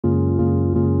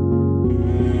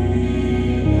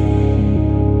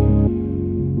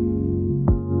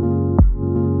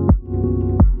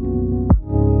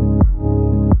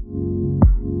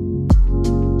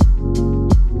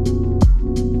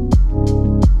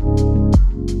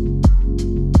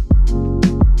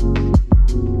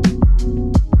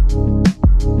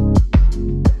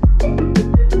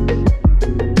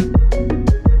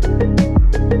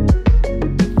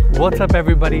What's up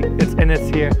everybody, it's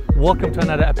Enes here. Welcome to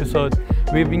another episode.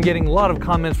 We've been getting a lot of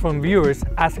comments from viewers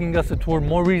asking us to tour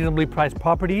more reasonably priced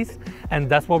properties, and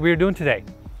that's what we're doing today.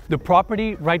 The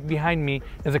property right behind me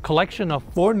is a collection of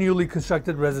 4 newly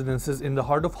constructed residences in the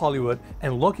heart of Hollywood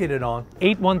and located on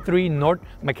 813 North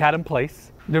McCadden Place.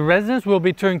 The residence we'll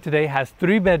be touring today has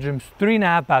 3 bedrooms,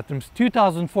 3.5 bathrooms,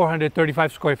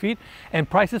 2,435 square feet, and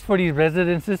prices for these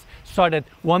residences start at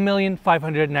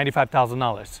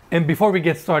 $1,595,000. And before we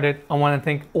get started, I want to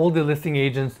thank all the listing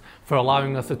agents for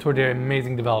allowing us to tour their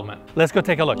amazing development. Let's go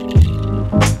take a look.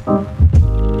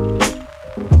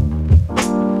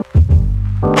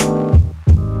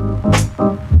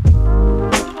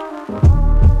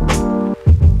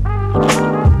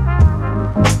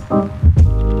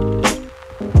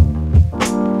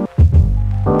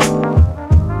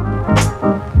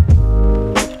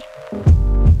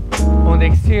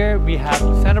 Here we have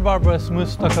Santa Barbara smooth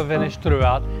stucco finish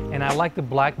throughout, and I like the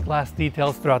black glass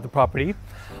details throughout the property.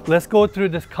 Let's go through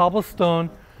this cobblestone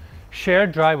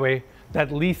shared driveway that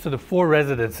leads to the 4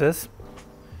 residences.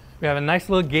 We have a nice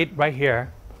little gate right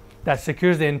here that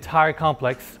secures the entire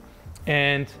complex,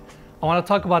 and I want to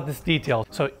talk about this detail.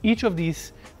 So each of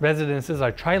these residences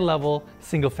are tri-level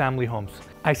single family homes.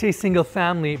 I say single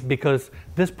family because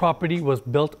this property was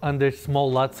built under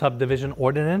small lot subdivision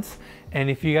ordinance,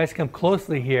 and if you guys come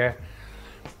closely here,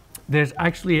 there's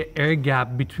actually an air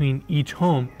gap between each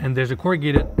home, and there's a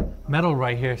corrugated metal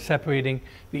right here separating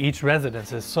each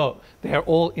residences. So they are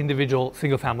all individual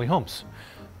single family homes.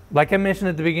 Like I mentioned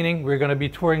at the beginning, we're going to be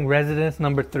touring residence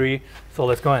number 3, so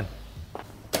let's go in.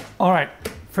 All right,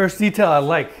 first detail I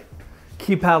like,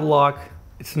 keypad lock.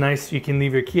 It's nice, you can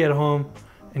leave your key at home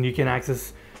and you can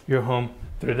access your home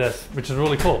through this, which is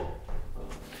really cool.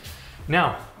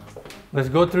 Now, let's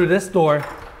go through this door,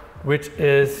 which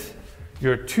is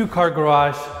your 2-car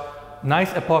garage, nice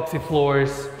epoxy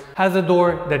floors, has a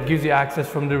door that gives you access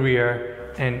from the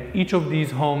rear, and each of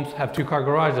these homes have 2-car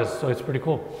garages, so it's pretty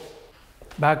cool.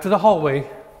 Back to the hallway.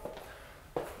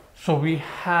 So we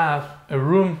have a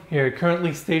room here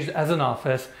currently staged as an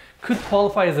office, could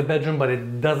qualify as a bedroom, but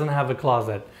it doesn't have a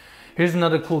closet. Here's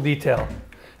another cool detail.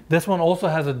 This one also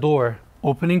has a door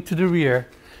opening to the rear,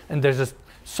 and there's a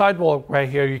sidewalk right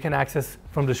here you can access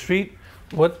from the street.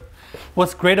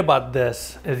 What's great about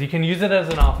this is you can use it as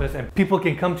an office, and people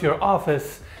can come to your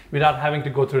office without having to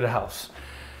go through the house.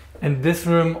 And this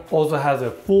room also has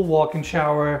a full walk-in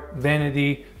shower,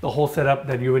 vanity, the whole setup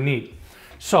that you would need.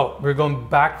 So we're going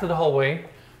back to the hallway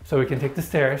so we can take the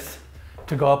stairs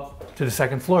to go up to the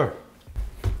 2nd floor.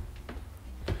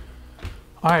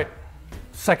 All right,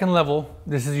 2nd level.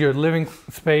 This is your living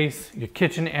space, your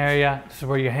kitchen area. This is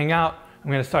where you hang out.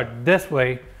 I'm gonna start this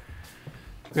way.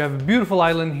 We have a beautiful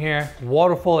island here,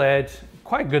 waterfall edge,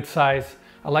 quite good size.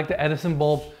 I like the Edison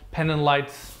bulb, pendant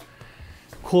lights,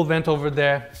 cool vent over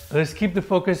there. Let's keep the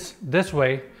focus this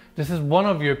way. This is one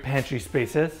of your pantry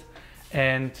spaces,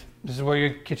 and this is where your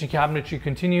kitchen cabinetry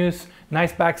continues.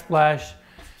 Nice backsplash,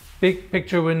 big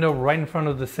picture window right in front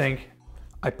of the sink.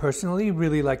 I personally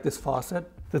really like this faucet,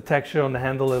 the texture on the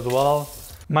handle as well.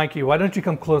 Mikey, why don't you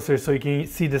come closer so you can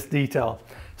see this detail?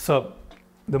 So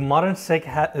the modern sink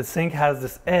has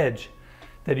this edge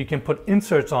that you can put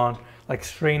inserts on, like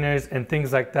strainers and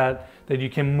things like that, that you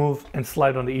can move and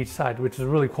slide on each side, which is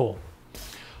really cool.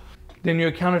 Then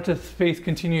your countertop space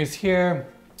continues here.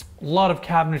 A lot of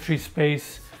cabinetry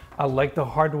space. I like the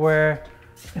hardware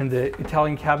and the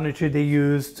Italian cabinetry they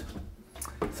used,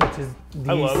 such as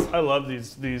these. I love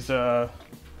these details.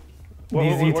 What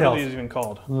are these even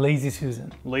called? Lazy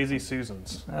Susan. Lazy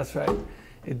Susans. That's right.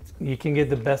 You can get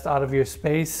the best out of your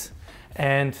space.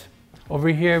 And over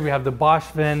here we have the Bosch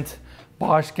vent,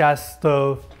 Bosch gas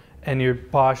stove, and your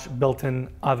Bosch built-in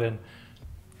oven.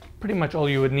 Pretty much all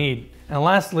you would need. And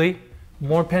lastly,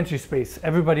 more pantry space.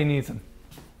 Everybody needs them.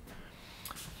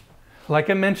 Like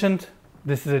I mentioned,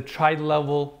 this is a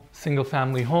tri-level single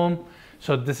family home.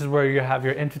 So this is where you have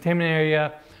your entertainment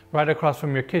area. Right across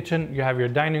from your kitchen, you have your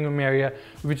dining room area,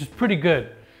 which is pretty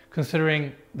good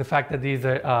considering the fact that these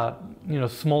are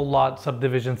small lot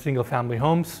subdivision single family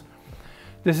homes.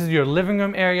 This is your living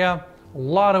room area. A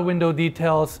lot of window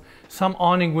details, some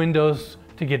awning windows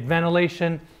to get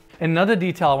ventilation. Another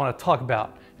detail I want to talk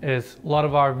about is a lot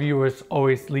of our viewers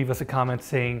always leave us a comment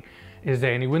saying, is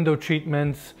there any window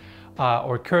treatments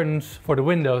or curtains for the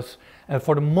windows? And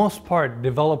for the most part,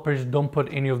 developers don't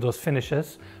put any of those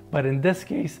finishes. But in this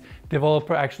case,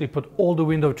 developer actually put all the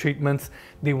window treatments.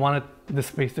 They wanted the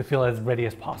space to feel as ready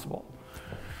as possible.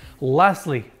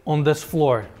 Lastly, on this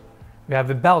floor, we have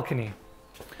a balcony.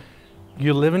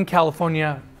 You live in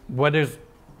California, weather's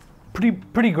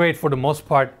pretty great for the most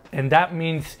part. And that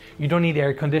means you don't need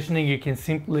air conditioning. You can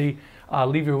simply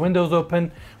leave your windows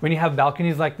open. When you have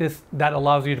balconies like this, that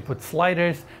allows you to put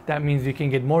sliders. That means you can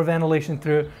get more ventilation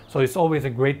through. So it's always a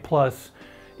great plus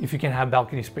if you can have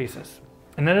balcony spaces.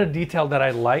 Another detail that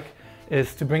I like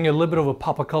is to bring a little bit of a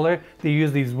pop of color. They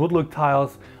use these wood look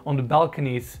tiles on the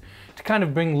balconies to kind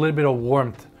of bring a little bit of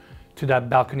warmth to that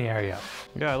balcony area.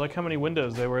 Yeah, I like how many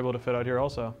windows they were able to fit out here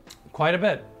also. Quite a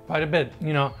bit, quite a bit.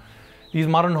 You know, these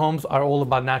modern homes are all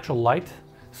about natural light,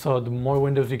 so the more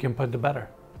windows you can put, the better.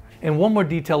 And one more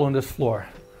detail on this floor.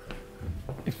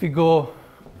 If you go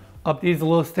up these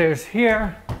little stairs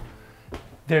here,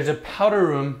 there's a powder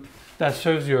room that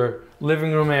serves your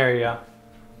living room area.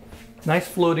 Nice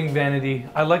floating vanity.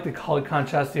 I like the color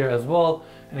contrast here as well,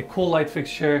 and a cool light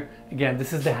fixture. Again,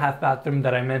 this is the half bathroom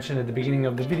that I mentioned at the beginning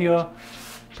of the video.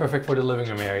 Perfect for the living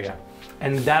room area.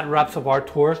 And that wraps up our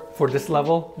tour for this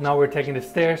level. Now we're taking the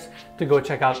stairs to go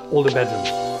check out all the bedrooms.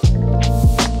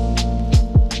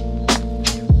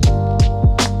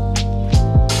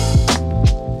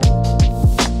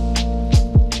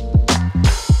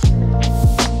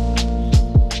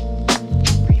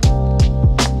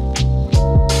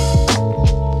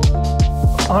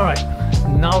 All right,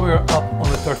 now we're up on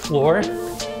the third floor.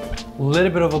 A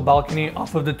little bit of a balcony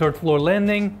off of the third floor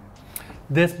landing.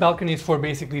 This balcony is for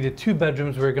basically the 2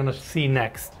 bedrooms we're gonna see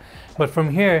next. But from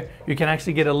here, you can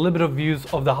actually get a little bit of views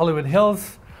of the Hollywood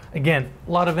Hills. Again,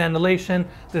 a lot of ventilation.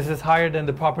 This is higher than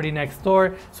the property next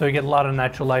door, so you get a lot of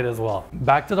natural light as well.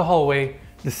 Back to the hallway.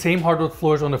 The same hardwood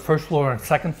floors on the first floor and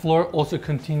second floor also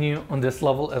continue on this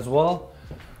level as well.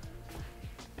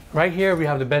 Right here, we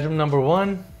have the bedroom number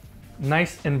 1.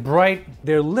 Nice and bright.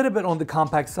 They're a little bit on the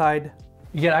compact side.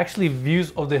 You get actually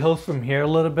views of the hills from here a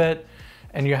little bit,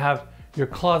 and you have your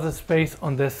closet space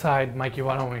on this side. Mikey,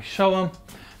 why don't we show them?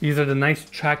 These are the nice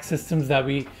track systems that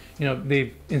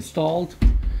they've installed.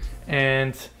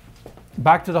 And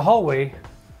back to the hallway,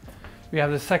 we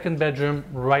have the second bedroom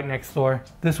right next door.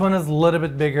 This one is a little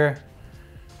bit bigger.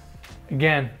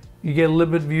 Again, you get a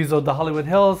little bit views of the Hollywood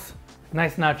Hills,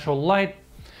 nice natural light,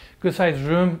 good sized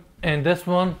room. And this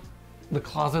one, the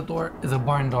closet door is a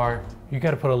barn door. You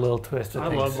gotta put a little twist to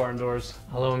things. I love barn doors.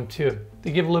 I love them too.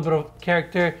 They give a little bit of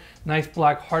character, nice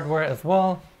black hardware as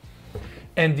well.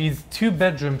 And these 2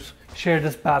 bedrooms share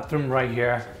this bathroom right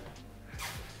here.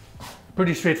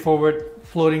 Pretty straightforward,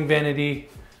 floating vanity,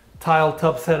 tile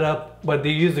tub setup, but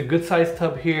they use a good sized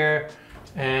tub here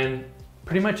and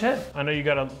pretty much it. I know you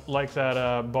gotta like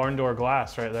that barn door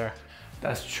glass right there.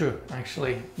 That's true,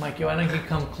 actually. Mikey, why don't you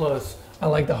come close? I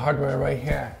like the hardware right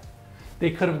here. They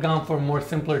could have gone for a more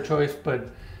simpler choice, but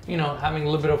you know, having a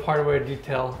little bit of hardware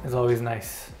detail is always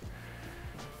nice.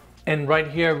 And right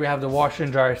here, we have the washer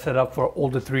and dryer set up for all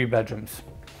the 3 bedrooms.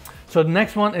 So the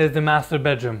next one is the master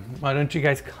bedroom. Why don't you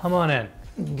guys come on in?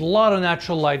 A lot of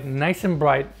natural light, nice and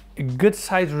bright, a good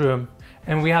sized room.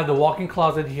 And we have the walk-in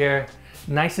closet here,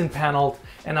 nice and paneled.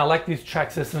 And I like these track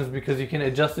systems because you can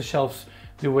adjust the shelves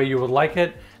the way you would like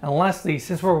it. And lastly,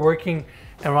 since we're working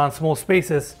around small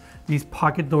spaces, these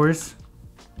pocket doors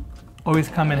always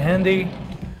come in handy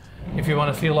if you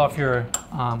want to seal off your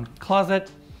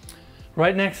closet.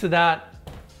 Right next to that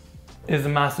is the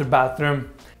master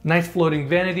bathroom. Nice floating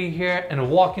vanity here and a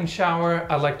walk-in shower.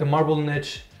 I like the marble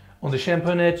niche on the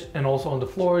shampoo niche and also on the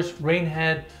floors. Rain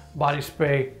head, body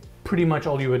spray, pretty much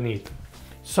all you would need.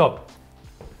 So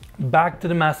back to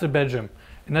the master bedroom.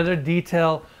 Another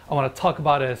detail I want to talk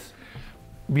about is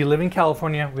we live in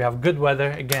California. We have good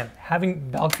weather. Again, having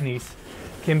balconies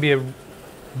can be a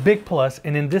big plus,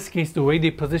 and in this case the way they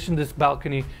position this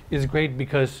balcony is great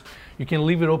because you can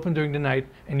leave it open during the night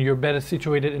and your bed is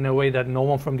situated in a way that no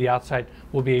one from the outside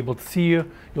will be able to see you.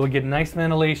 You'll get nice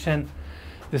ventilation.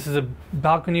 This is a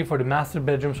balcony for the master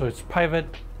bedroom, so it's private,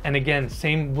 and again,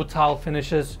 same wood tile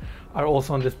finishes are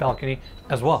also on this balcony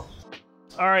as well.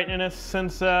 All right, Enes,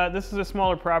 since this is a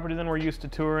smaller property than we're used to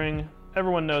touring,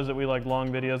 everyone knows that we like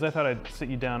long videos. I thought I'd sit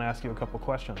you down and ask you a couple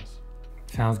questions.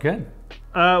 Sounds good.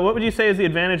 What would you say is the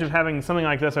advantage of having something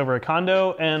like this over a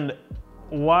condo, and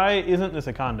why isn't this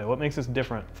a condo? What makes this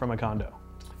different from a condo?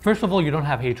 First of all, you don't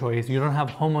have HOAs, you don't have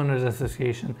homeowners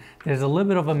association. There's a little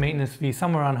bit of a maintenance fee,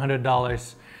 somewhere around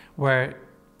 $100, where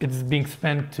it's being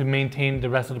spent to maintain the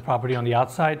rest of the property on the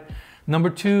outside. Number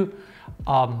 2,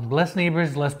 less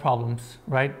neighbors, less problems,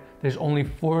 right? There's only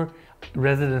 4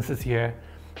 residences here.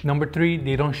 Number 3,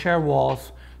 they don't share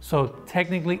walls. So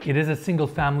technically it is a single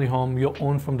family home you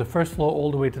own from the first floor all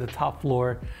the way to the top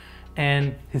floor.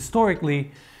 And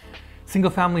historically, single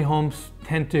family homes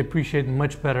tend to appreciate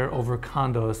much better over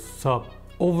condos. So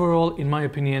overall, in my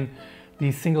opinion,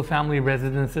 these single family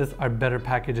residences are better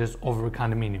packages over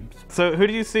condominiums. So who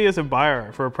do you see as a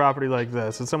buyer for a property like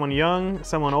this? Is someone young,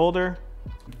 someone older?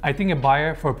 I think a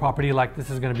buyer for a property like this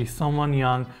is going to be someone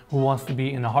young who wants to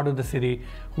be in the heart of the city,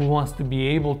 who wants to be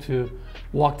able to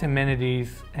walk to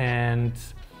amenities and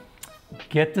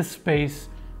get the space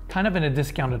kind of in a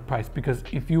discounted price. Because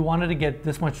if you wanted to get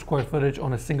this much square footage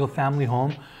on a single family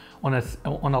home on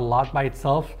a lot by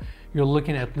itself, you're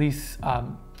looking at least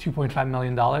 $2.5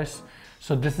 million.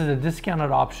 So this is a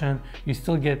discounted option. You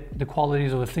still get the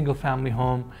qualities of a single family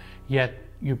home, yet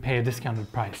you pay a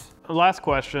discounted price. Last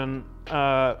question.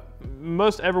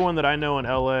 Most everyone that I know in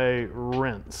LA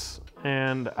rents,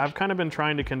 and I've kind of been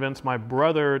trying to convince my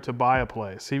brother to buy a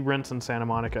place. He rents in Santa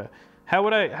Monica. How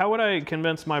would I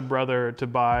convince my brother to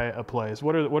buy a place?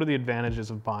 What are the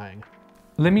advantages of buying?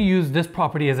 Let me use this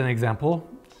property as an example.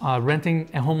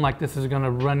 Renting a home like this is going to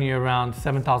run you around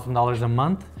 $7,000 a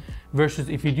month, versus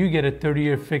if you do get a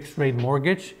 30-year fixed rate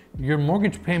mortgage, your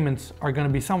mortgage payments are going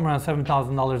to be somewhere around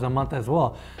 $7,000 a month as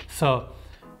well. So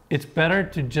it's better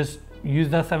to just use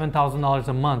that $7,000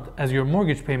 a month as your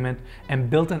mortgage payment and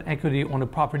build an equity on a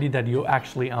property that you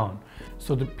actually own.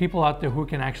 So the people out there who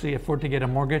can actually afford to get a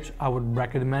mortgage, I would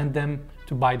recommend them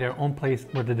to buy their own place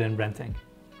rather than renting.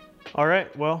 All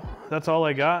right, well, that's all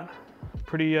I got.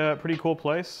 Pretty cool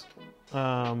place.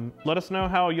 Let us know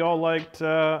how y'all liked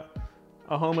a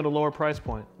home at a lower price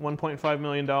point. $1.5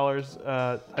 million.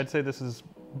 I'd say this is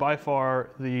by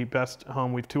far the best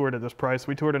home we've toured at this price.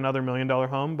 We toured another $1 million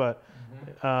home, but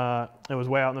it was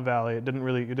way out in the valley. It didn't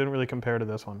really compare to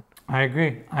this one. I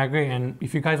agree. And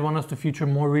if you guys want us to feature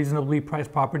more reasonably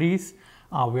priced properties,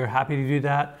 we're happy to do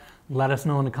that. Let us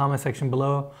know in the comment section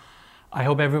below. I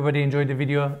hope everybody enjoyed the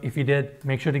video. If you did,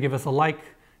 make sure to give us a like.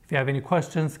 If you have any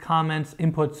questions, comments,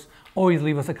 inputs, always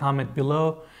leave us a comment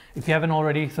below. If you haven't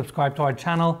already, subscribe to our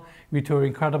channel. We tour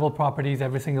incredible properties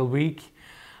every single week.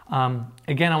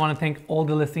 Again, I want to thank all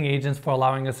the listing agents for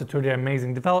allowing us to tour their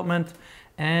amazing development,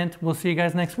 and we'll see you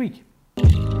guys next week.